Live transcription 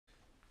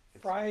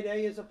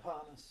Friday is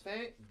upon us.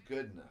 Thank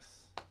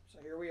goodness. So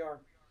here we are.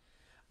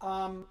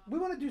 We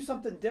want to do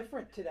something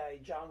different today,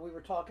 John. We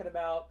were talking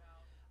about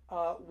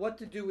what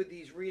to do with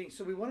these readings.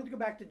 So we wanted to go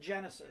back to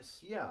Genesis.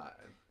 Yeah,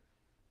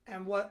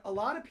 And what a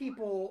lot of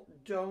people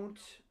don't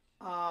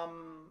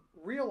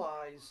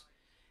realize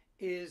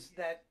is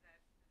that,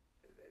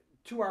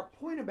 to our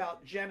point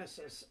about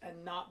Genesis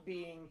and not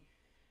being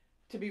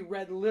to be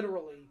read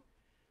literally,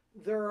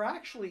 there are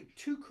actually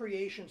two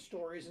creation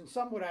stories, and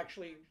some would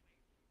actually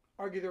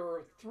argue there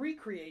are three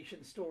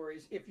creation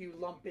stories if you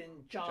lump in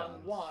John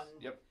John's. 1,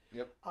 Yep,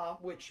 yep.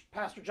 which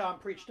Pastor John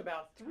preached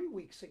about 3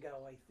 weeks ago,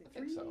 I I think,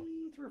 think so.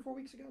 3 or 4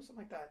 weeks ago, something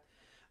like that.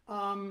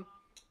 Um,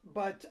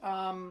 but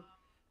um,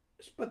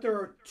 but there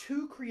are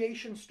two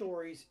creation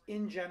stories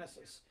in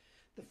Genesis.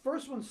 The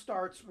first one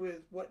starts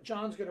with what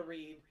John's going to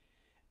read,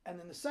 and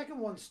then the second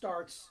one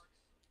starts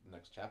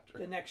Next chapter.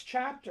 the next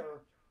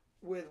chapter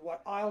with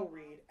what I'll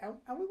read, and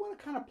we want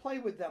to kind of play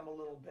with them a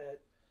little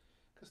bit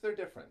Because they're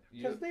different.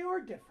 because they are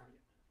different.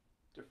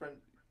 Different.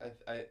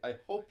 I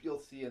hope you'll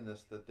see in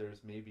this that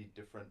there's maybe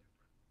different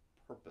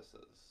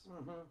purposes.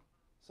 Mm-hmm.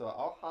 So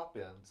I'll hop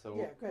in.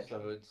 Yeah, good.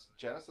 So it's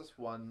Genesis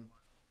 1,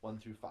 1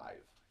 through 5.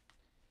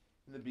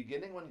 In the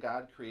beginning, when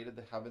God created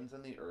the heavens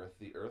and the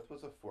earth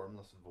was a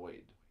formless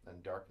void,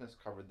 and darkness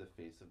covered the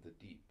face of the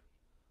deep,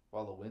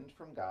 while a wind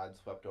from God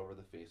swept over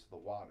the face of the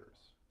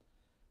waters.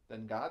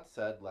 Then God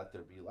said, "Let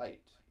there be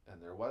light,"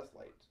 and there was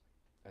light.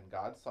 And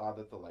God saw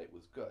that the light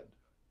was good.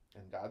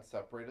 And God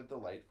separated the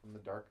light from the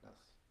darkness.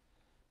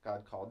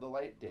 God called the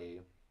light day,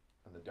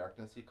 and the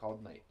darkness he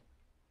called night.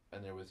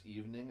 And there was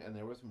evening and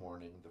there was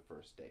morning the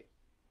first day.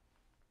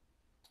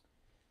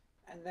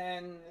 And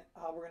then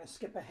we're going to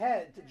skip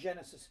ahead to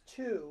Genesis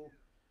 2,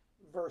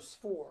 verse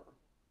 4.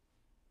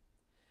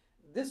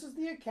 This is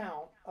the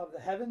account of the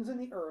heavens and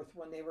the earth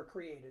when they were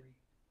created.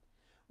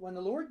 When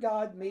the Lord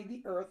God made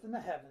the earth and the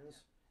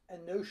heavens,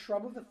 and no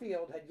shrub of the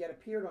field had yet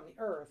appeared on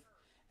the earth,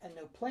 and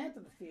no plant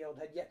of the field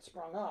had yet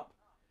sprung up,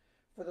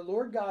 for the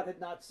Lord God had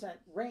not sent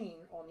rain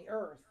on the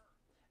earth,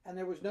 and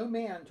there was no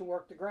man to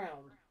work the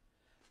ground.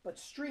 But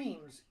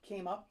streams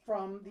came up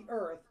from the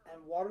earth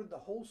and watered the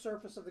whole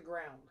surface of the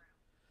ground.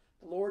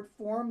 The Lord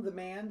formed the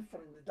man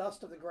from the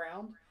dust of the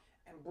ground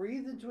and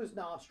breathed into his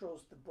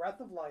nostrils the breath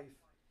of life,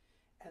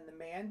 and the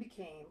man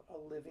became a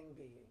living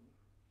being.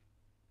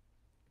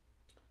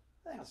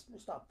 We'll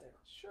stop there.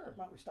 Sure.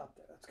 Why don't we stop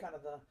there? That's kind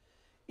of the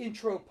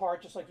intro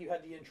part, just like you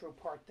had the intro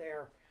part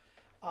there.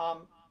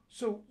 Um,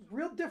 so,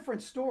 real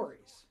different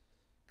stories.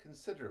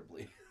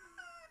 Considerably.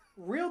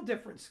 Real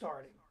different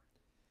starting.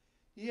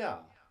 Yeah.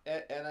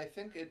 And I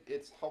think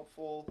it's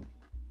helpful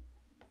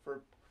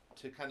for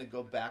to kind of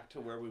go back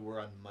to where we were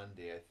on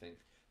Monday, I think.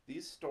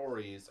 These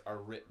stories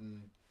are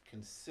written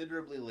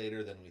considerably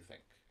later than we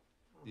think.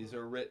 These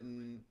are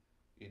written,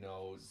 you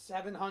know,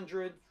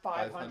 700,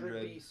 500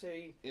 500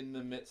 BC. in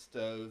the midst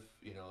of,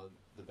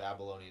 the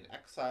Babylonian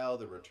exile,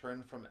 the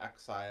return from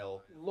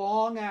exile.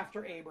 Long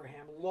after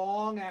Abraham,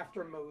 long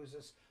after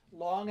Moses,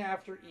 long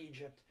after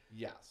Egypt,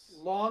 Yes.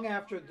 long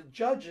after the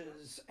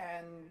judges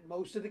and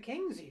most of the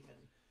kings, even.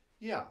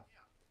 Yeah.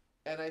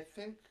 And I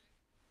think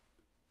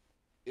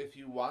if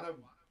you want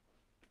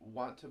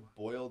to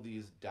boil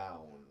these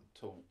down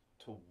to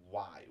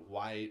why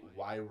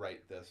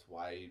write this,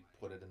 why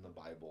put it in the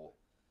Bible,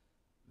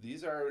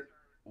 these are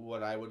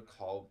what I would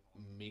call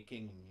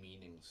making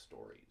meaning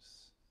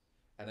stories.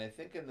 And I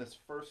think in this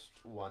first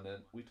one,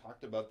 and we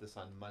talked about this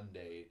on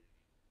Monday,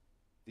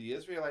 the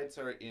Israelites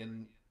are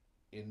in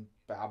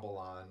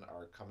Babylon,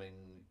 are coming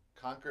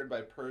conquered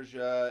by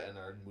Persia and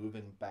are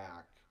moving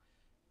back,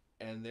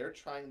 and they're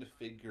trying to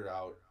figure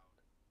out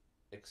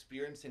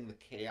experiencing the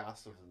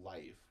chaos of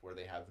life where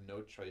they have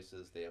no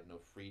choices, they have no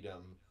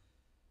freedom,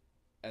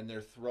 and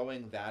they're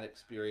throwing that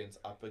experience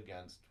up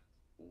against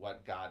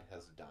what God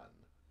has done.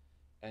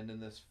 And in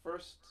this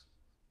first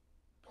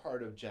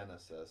part of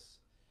Genesis,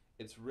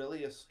 it's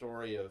really a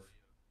story of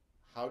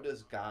how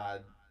does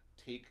God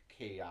take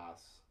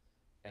chaos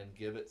and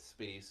give it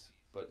space,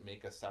 but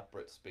make a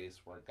separate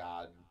space where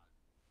God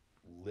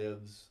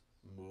lives,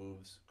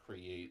 moves,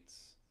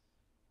 creates,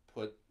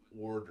 put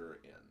order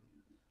in.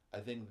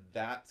 I think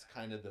that's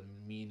kind of the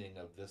meaning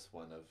of this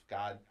one of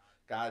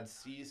God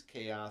sees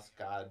chaos,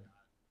 God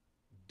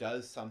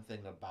does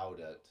something about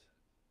it,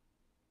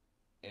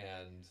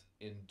 and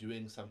in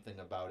doing something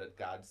about it,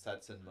 God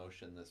sets in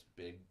motion this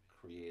big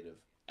creative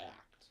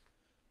act,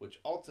 which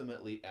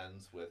ultimately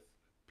ends with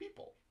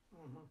people,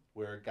 Mm-hmm.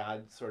 where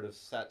God sort of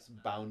sets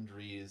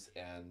boundaries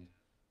and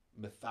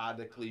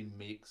methodically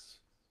makes,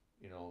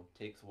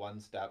 takes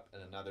one step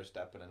and another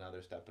step and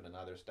another step and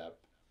another step,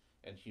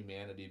 and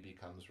humanity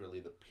becomes really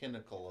the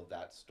pinnacle of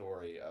that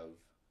story of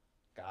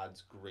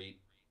God's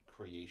great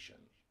creation.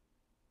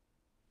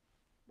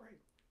 Right.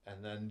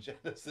 And then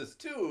Genesis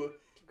 2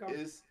 Keep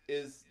going.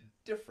 is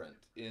different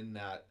in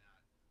that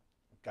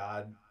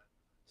God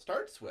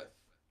starts with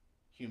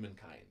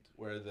humankind,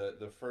 where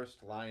the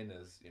first line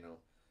is,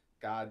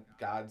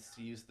 God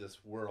sees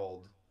this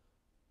world,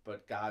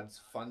 but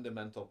God's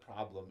fundamental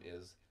problem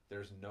is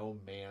there's no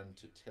man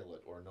to till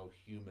it or no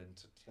human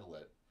to till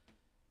it.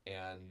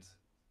 And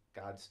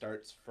God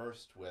starts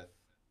first with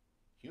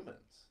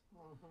humans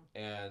Hmm.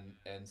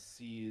 and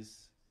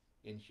sees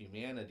in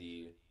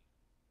humanity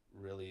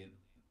really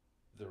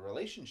the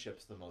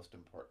relationship's the most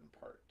important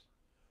part.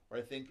 Or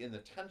I think in the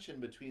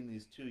tension between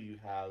these two, you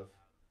have,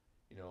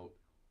 you know,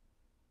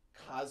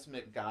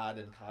 cosmic God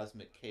and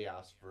cosmic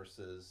chaos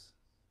versus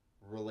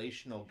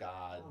relational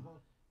God, Hmm.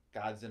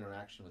 God's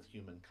interaction with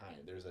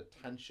humankind. There's a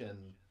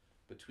tension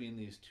between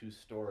these two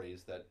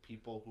stories that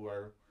people who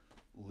are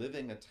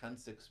living a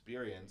tense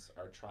experience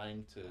are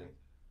trying to Right.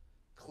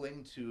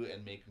 cling to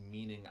and make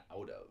meaning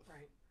out of.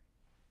 Right.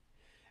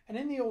 And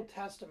in the Old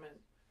Testament,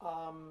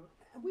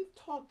 and we've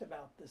talked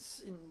about this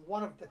in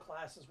one of the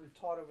classes we've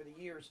taught over the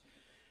years.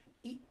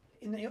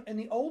 In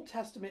the Old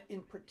Testament,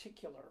 in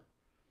particular,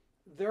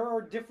 there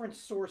are different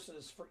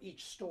sources for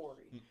each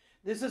story.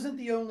 This isn't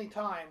the only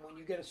time when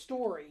you get a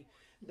story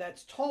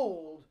that's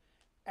told,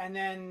 and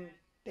then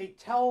they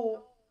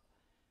tell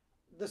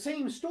the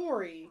same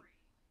story,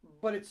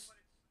 but it's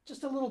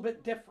just a little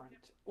bit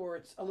different, or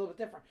it's a little bit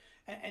different.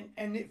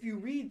 And if you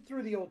read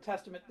through the Old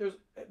Testament, there's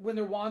when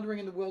they're wandering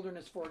in the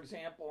wilderness, for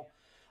example,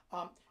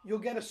 you'll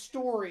get a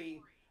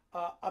story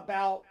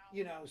about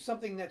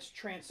something that's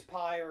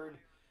transpired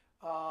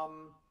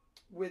um,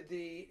 with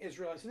the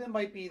Israelites. And it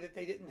might be that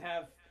they didn't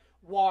have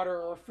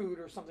water or food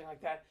or something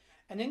like that.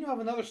 And then you have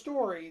another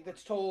story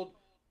that's told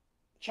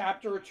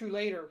chapter or two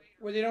later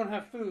where they don't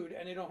have food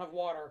and they don't have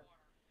water.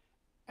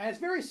 And it's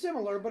very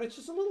similar, but it's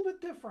just a little bit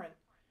different.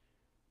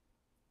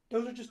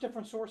 Those are just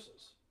different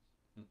sources.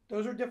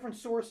 Those are different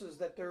sources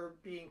that they're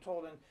being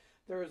told. And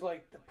there's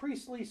like the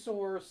priestly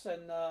source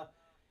and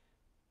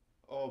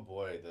Oh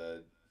boy,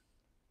 the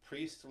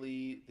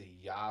priestly, the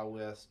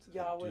Yahwist, the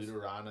Yahwist,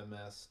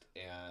 Deuteronomist,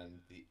 and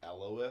the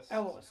Elohist.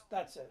 Elohist.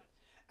 That's it.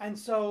 And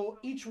so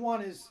each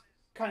one is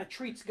kind of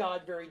treats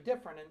God very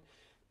different. And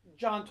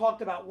John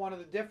talked about one of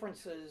the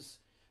differences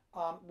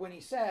when he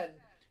said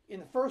in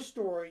the first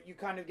story you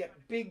kind of get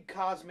big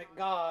cosmic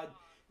God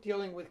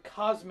dealing with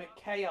cosmic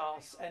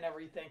chaos and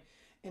everything.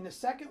 In the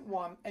second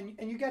one, and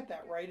you get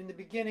that right. In the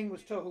beginning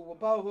was tohu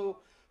wabohu,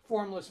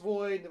 formless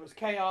void. There was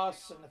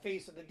chaos and the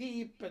face of the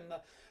deep and the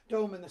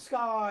dome in the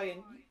sky,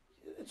 and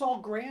it's all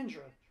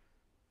grandeur.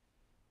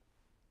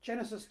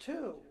 Genesis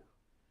 2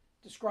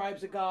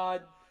 describes a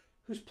God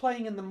who's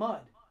playing in the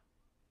mud.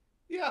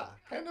 Yeah,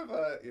 kind of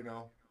a,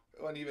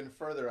 and even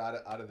further out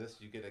of this,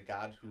 you get a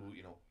God who,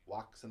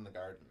 walks in the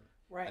garden,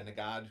 Right, and a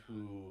God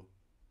who,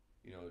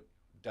 you know,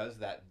 does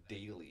that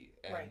daily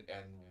right,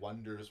 and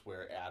wonders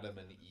where Adam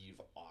and Eve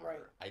are. right,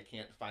 I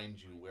can't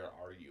find you. Where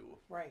are you?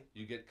 right.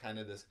 You get kind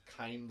of this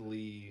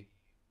kindly,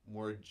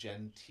 more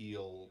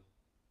genteel,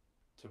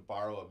 to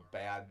borrow a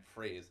bad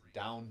phrase,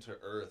 down to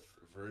earth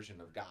version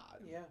of God.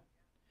 Yeah.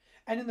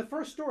 And in the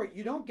first story,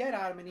 you don't get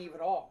Adam and Eve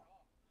at all.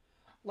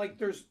 Like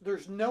there's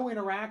no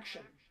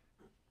interaction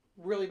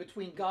really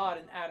between God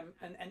and Adam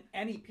and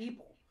any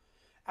people.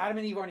 Adam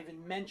and Eve aren't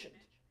even mentioned.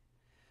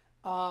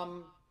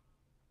 Um,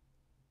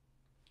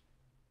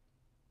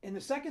 in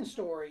the second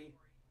story,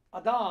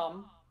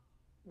 Adam,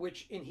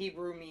 which in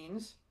Hebrew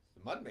means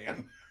The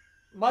Mudman.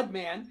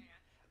 mudman,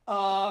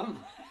 um,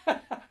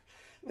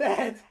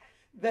 that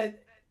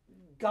that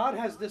God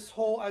has this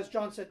whole, as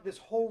John said, this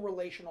whole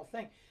relational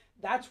thing.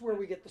 That's where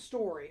we get the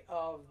story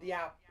of the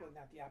apple, well,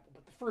 not the apple,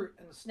 but the fruit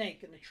and the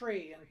snake and the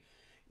tree and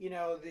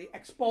the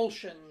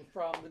expulsion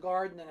from the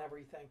garden and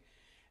everything.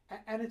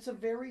 And it's a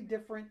very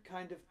different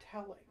kind of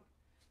telling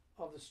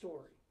of the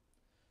story.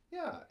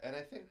 Yeah, and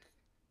I think,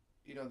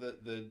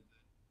 the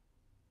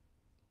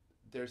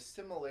there's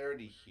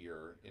similarity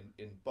here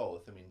in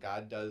both. I mean,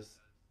 God does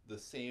the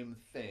same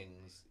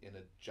things in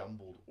a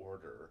jumbled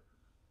order.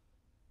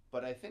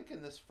 But I think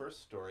in this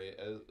first story,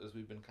 as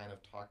we've been kind of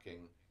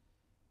talking,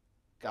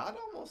 God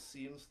almost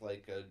seems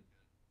like a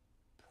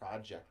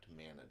project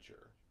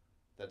manager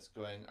that's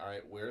going, all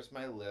right, where's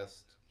my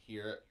list?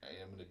 Here,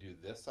 I am going to do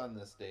this on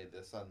this day,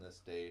 this on this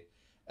day.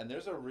 And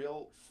there's a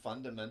real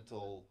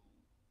fundamental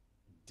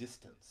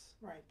distance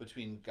Right.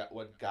 between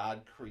what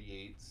God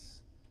creates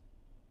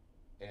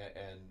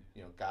and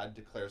God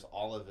declares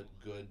all of it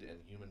good and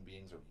human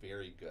beings are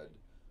very good.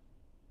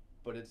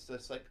 But it's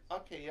just like,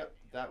 okay, yep,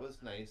 that was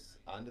nice.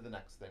 On to the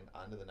next thing,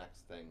 on to the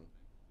next thing.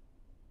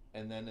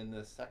 And then in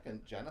the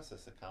second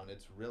Genesis account,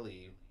 it's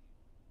really,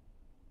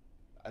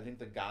 I think,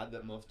 the God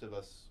that most of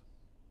us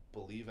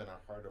believe in our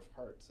heart of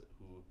hearts,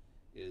 who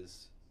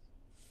is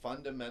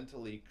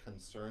fundamentally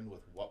concerned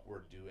with what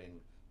we're doing,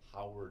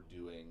 how we're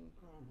doing,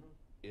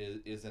 Mm-hmm.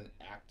 is an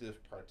active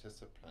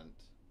participant,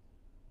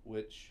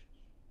 which,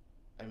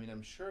 I mean,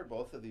 I'm sure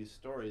both of these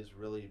stories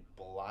really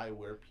belie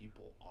where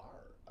people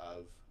are.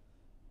 Of,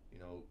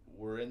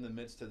 we're in the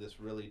midst of this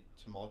really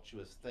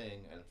tumultuous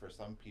thing, and for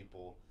some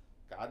people,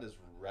 God is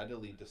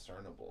readily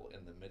discernible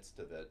in the midst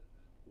of it,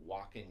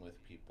 walking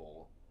with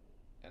people.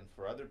 And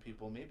for other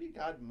people, maybe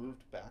God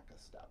moved back a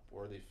step,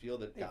 or they feel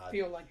that They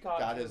feel like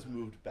God has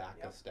moved back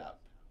Yep. a step.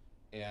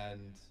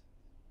 And,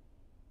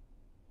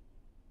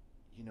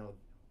 you know,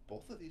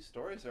 both of these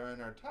stories are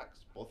in our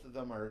text. Both of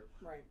them are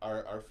Right.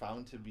 are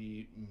found to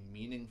be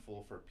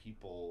meaningful for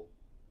people.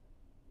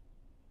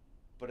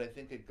 But I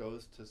think it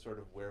goes to sort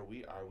of where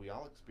we are. We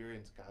all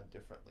experience God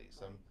differently.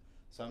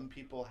 Some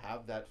people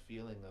have that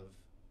feeling of,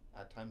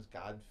 at times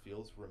God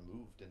feels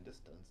removed and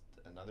distanced,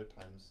 and other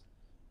times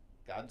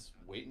God's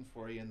waiting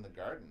for you in the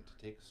garden to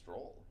take a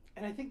stroll.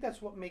 And I think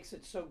that's what makes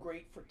it so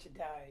great for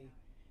today,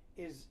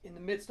 is in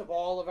the midst of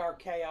all of our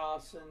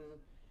chaos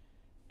and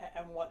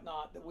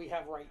whatnot that we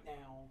have right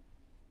now.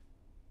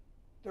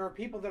 There are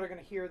people that are going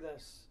to hear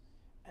this,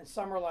 and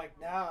some are like,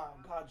 "Nah,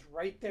 God's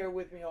right there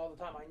with me all the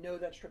time. I know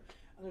that's true."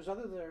 And there's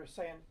others that are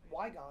saying,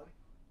 "Why, God?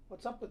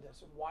 What's up with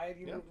this? And why have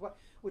you Yeah. moved away?"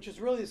 Which is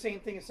really the same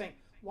thing as saying,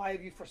 "Why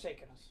have you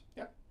forsaken us?"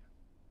 Yeah.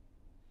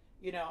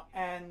 You know,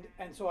 and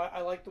so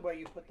I like the way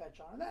you put that,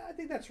 John. And I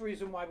think that's the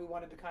reason why we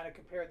wanted to kind of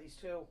compare these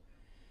two,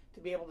 to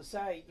be able to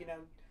say, you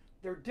know,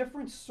 there are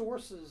different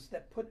sources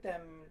that put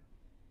them,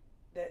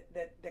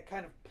 that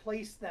kind of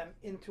place them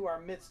into our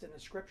midst in the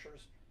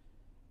scriptures,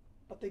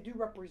 but they do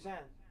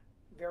represent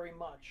very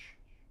much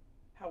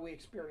how we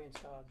experience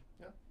God.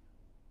 Yeah.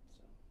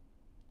 So,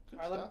 Good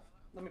all right, stuff.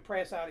 let me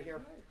pray us out of here.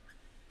 All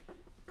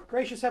right.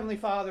 Gracious Heavenly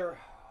Father,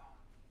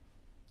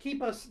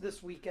 keep us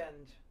this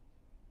weekend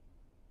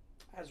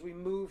as we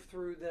move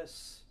through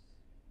this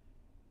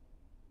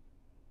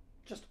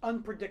just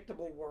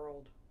unpredictable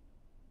world.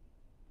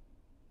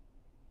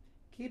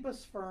 Keep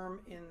us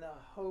firm in the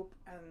hope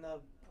and the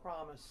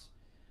promise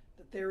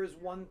that there is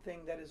one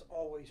thing that is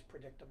always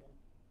predictable,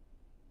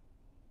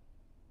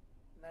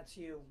 and that's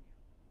you.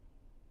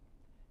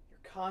 Your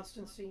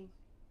constancy,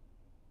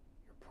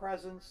 your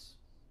presence,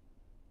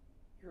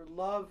 your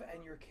love,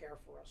 and your care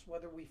for us,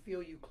 whether we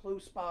feel you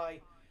close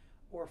by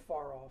or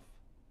far off.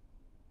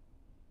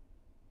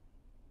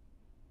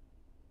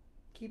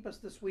 Keep us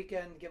this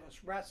weekend, give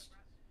us rest,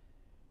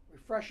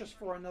 refresh us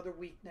for another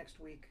week next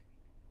week,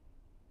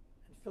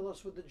 and fill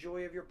us with the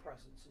joy of your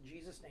presence. In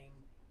Jesus' name,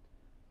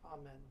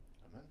 amen.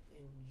 Amen.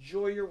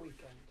 Enjoy your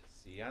weekend.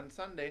 See you on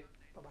Sunday.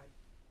 Bye-bye.